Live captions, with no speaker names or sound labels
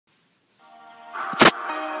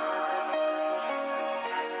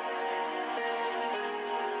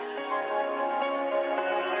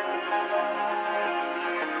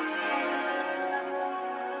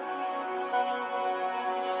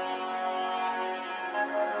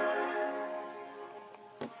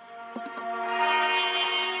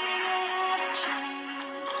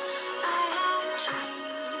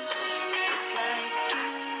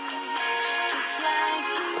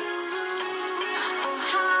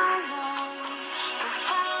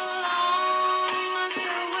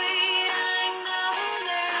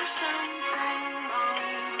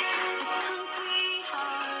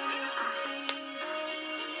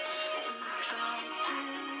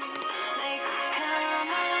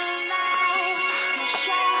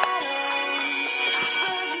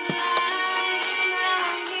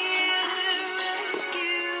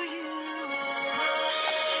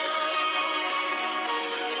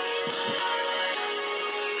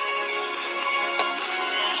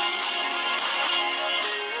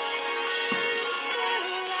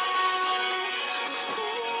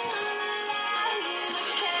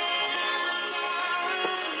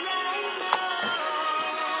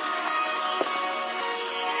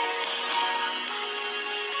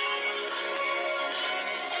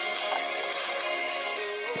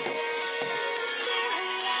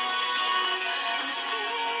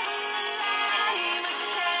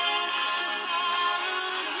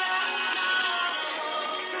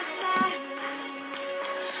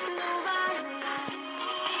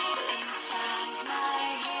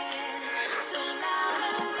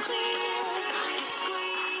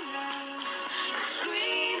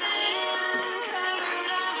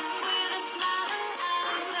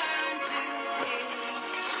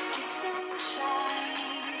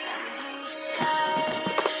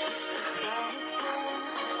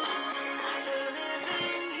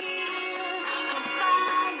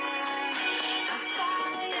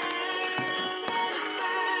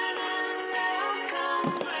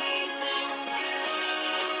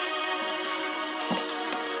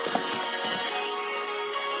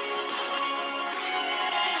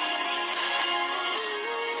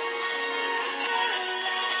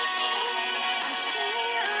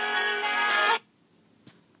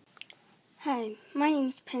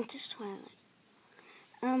Princess Twilight.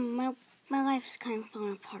 My life is kind of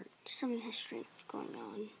falling apart. Something has strange going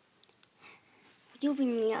on. You'll be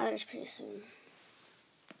meeting others pretty soon.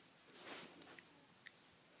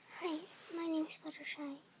 Hi, my name is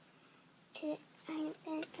Fluttershy. Today, I've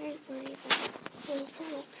been very worried about things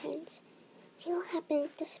that my friends. They all have been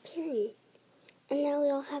disappearing. And now we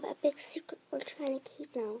all have a big secret we're trying to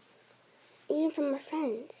keep now. Even from our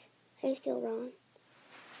friends. I feel wrong.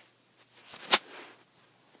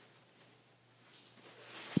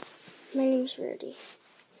 My name's Rarity.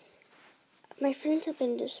 My friends have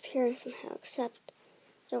been disappearing somehow, except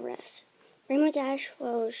the rest. Rainbow Dash,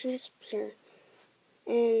 well, she disappeared.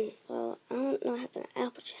 And, well, I don't know what happened to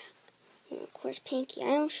Applejack. And, of course, Pinkie. I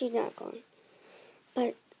know she's not gone.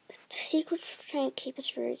 But the secret we're trying to keep is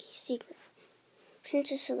very secret.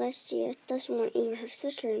 Princess Celestia doesn't want even her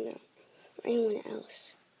sister to know, or anyone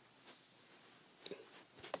else.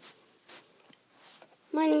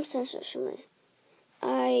 My name's Sunset Shimmer.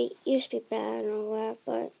 I used to be bad and all that,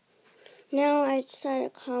 but now I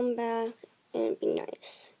decided to come back and be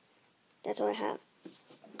nice. That's all I have.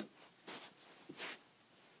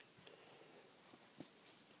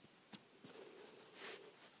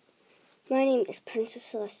 My name is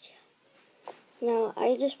Princess Celestia. Now,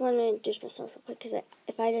 I just want to introduce myself real quick, because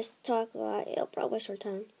if I just talk a lot, it'll probably waste our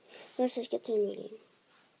time. Let's just get to the meeting.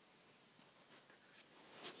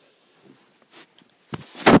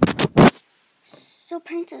 So,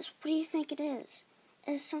 Princess, what do you think it is?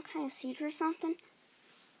 Is it some kind of seizure or something?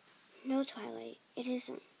 No, Twilight, it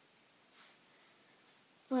isn't.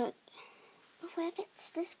 But what if it's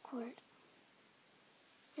Discord?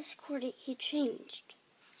 Discord, he changed.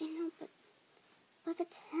 I know, but what if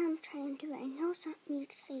it's him trying to do it? I know it's not me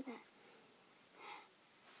to say that.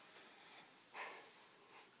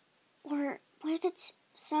 Or what if it's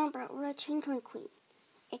Sombra or a Changeling Queen?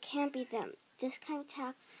 It can't be them. This kind of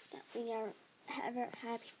attack that we never ever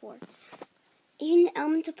had before. Even the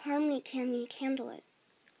Elements of Harmony can't handle it.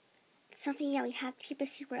 It's something that we have to keep a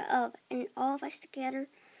secret of, and all of us together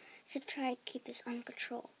should try to keep this under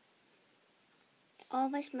control. All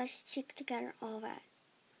of us must stick together, all that.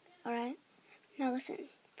 Alright? Now listen,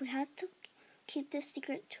 we have to keep this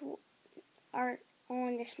secret to our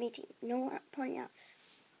own this meeting. No one else.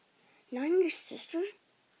 Not even your sister?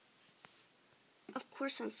 Of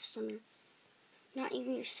course I'm sister. Not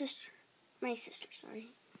even your sister. My sister, sorry.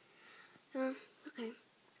 Okay.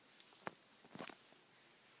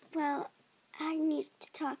 Well, I need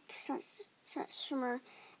to talk to Sunset Shimmer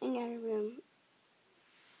in the other room.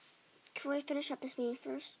 Can we finish up this meeting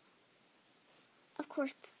first? Of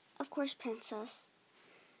course, Princess.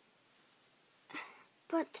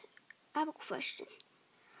 But I have a question.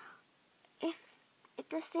 If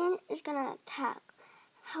this thing is gonna attack,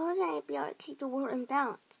 how are they gonna be able to keep the world in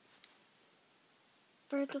balance?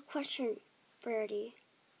 Very good question, Rarity.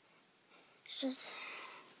 It's just,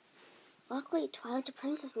 luckily Twilight's a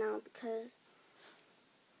princess now, because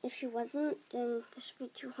if she wasn't, then this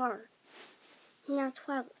would be too hard. Now,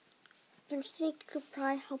 Twilight, don't you think you could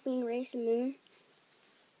probably help me raise the moon?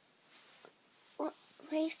 Or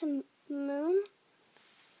raise the moon?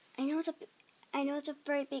 I know it's a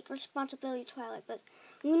very big responsibility, Twilight, but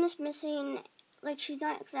Moon is missing. Like, she's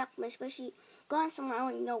not exactly missing, but she's gone somewhere. I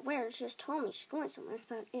don't even know where. She just told me she's going somewhere. That's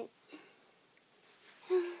about it.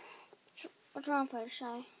 What's wrong,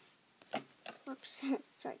 Fluttershy? Whoops.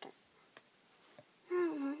 Sorry, guys. I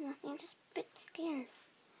don't know, nothing. I'm just a bit scared.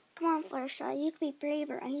 Come on, Fluttershy. You could be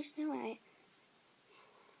braver. I used to know it.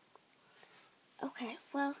 Okay,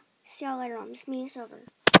 well, see y'all later on. This meeting's over.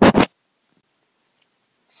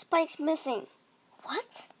 Spike's missing.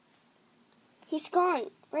 What? He's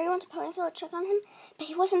gone. Ray went to Ponyville to check on him, but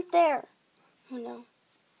he wasn't there. Oh no.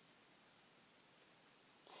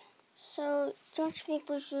 So, don't you think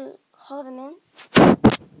we should call them in?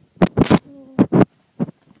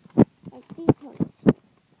 I think Pony's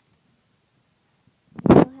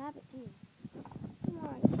still have it too. Come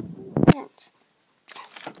on. Can't.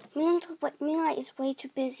 Moonlight is way too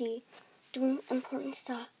busy doing important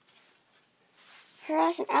stuff. Her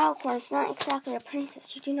as an Alicorn is not exactly a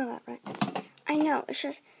princess. You do know that, right? I know. It's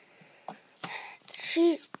just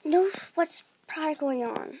she knows what's probably going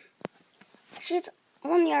on. She's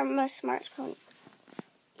only our most smartest pony.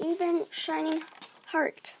 Even Shining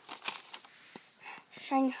Heart.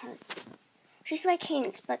 Shining Heart. She's like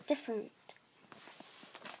Cadance, but different.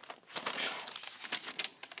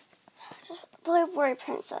 Just really worried,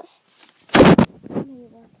 Princess.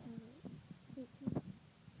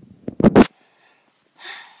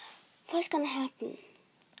 What's gonna happen?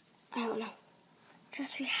 I don't know.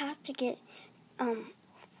 Just we have to get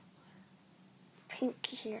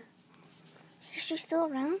Pinkie here. Is she still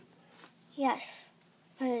around? Yes.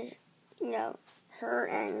 But, her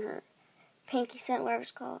and her Pinky scent, whatever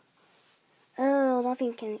it's called. Oh,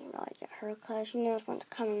 nothing can really get her because she knows what's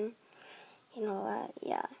coming. You know that,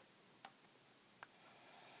 yeah.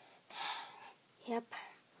 Yep.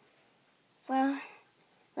 Well,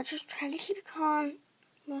 let's just try to keep it calm.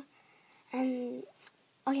 And,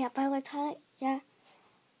 oh yeah, by the way, Twilight, yeah.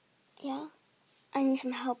 I need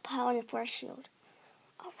some help powering the force shield.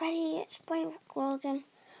 Already, it's going to glow again.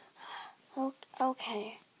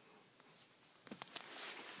 Okay.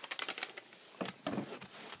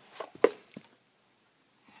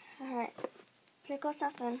 Alright, here goes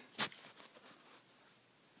nothing.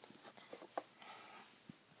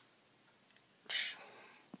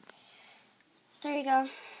 There you go.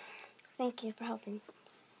 Thank you for helping.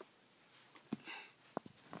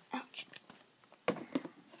 Ouch.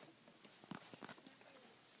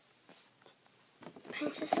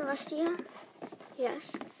 Princess Celestia?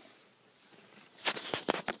 Yes.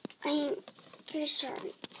 I am very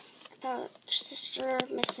sorry about sister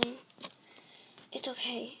missing. It's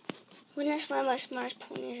okay. When that's one of my smartest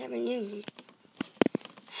ponies ever knew.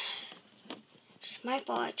 It's my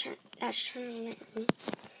fault that's turning it.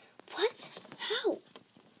 What? How?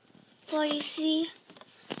 Well, you see,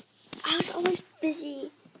 I was always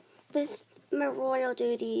busy with my royal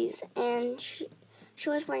duties, and she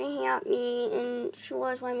always wanted to hang out with me, and she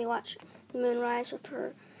always wanted me to watch the moonrise with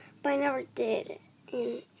her, but I never did.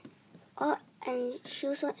 And she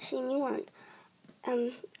was seeing me once.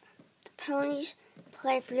 The ponies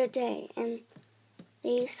play for the day, and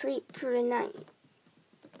they sleep for the night.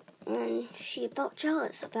 And she felt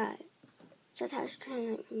jealous of that. So that's how she's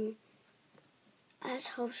trying to. I just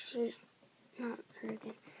hope she's not hurt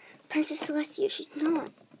again. Princess Celestia, she's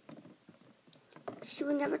not. She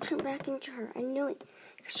would never turn back into her. I know it.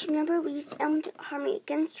 Because remember, we used Elemental Harmony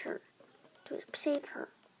against her to save her.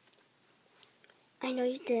 I know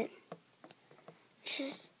you did.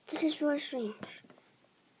 This is really strange.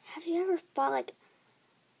 Have you ever thought, like,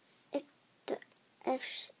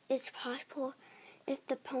 if it's possible, if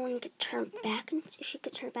the pony could turn back, if she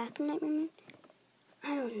could turn back in Night Mermaid?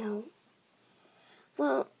 I don't know.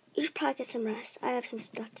 Well, you should probably get some rest. I have some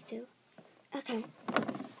stuff to do. Okay.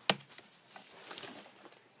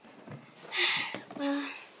 Well,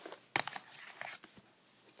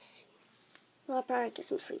 let's see. Well, I'll probably get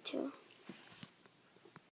some sleep too.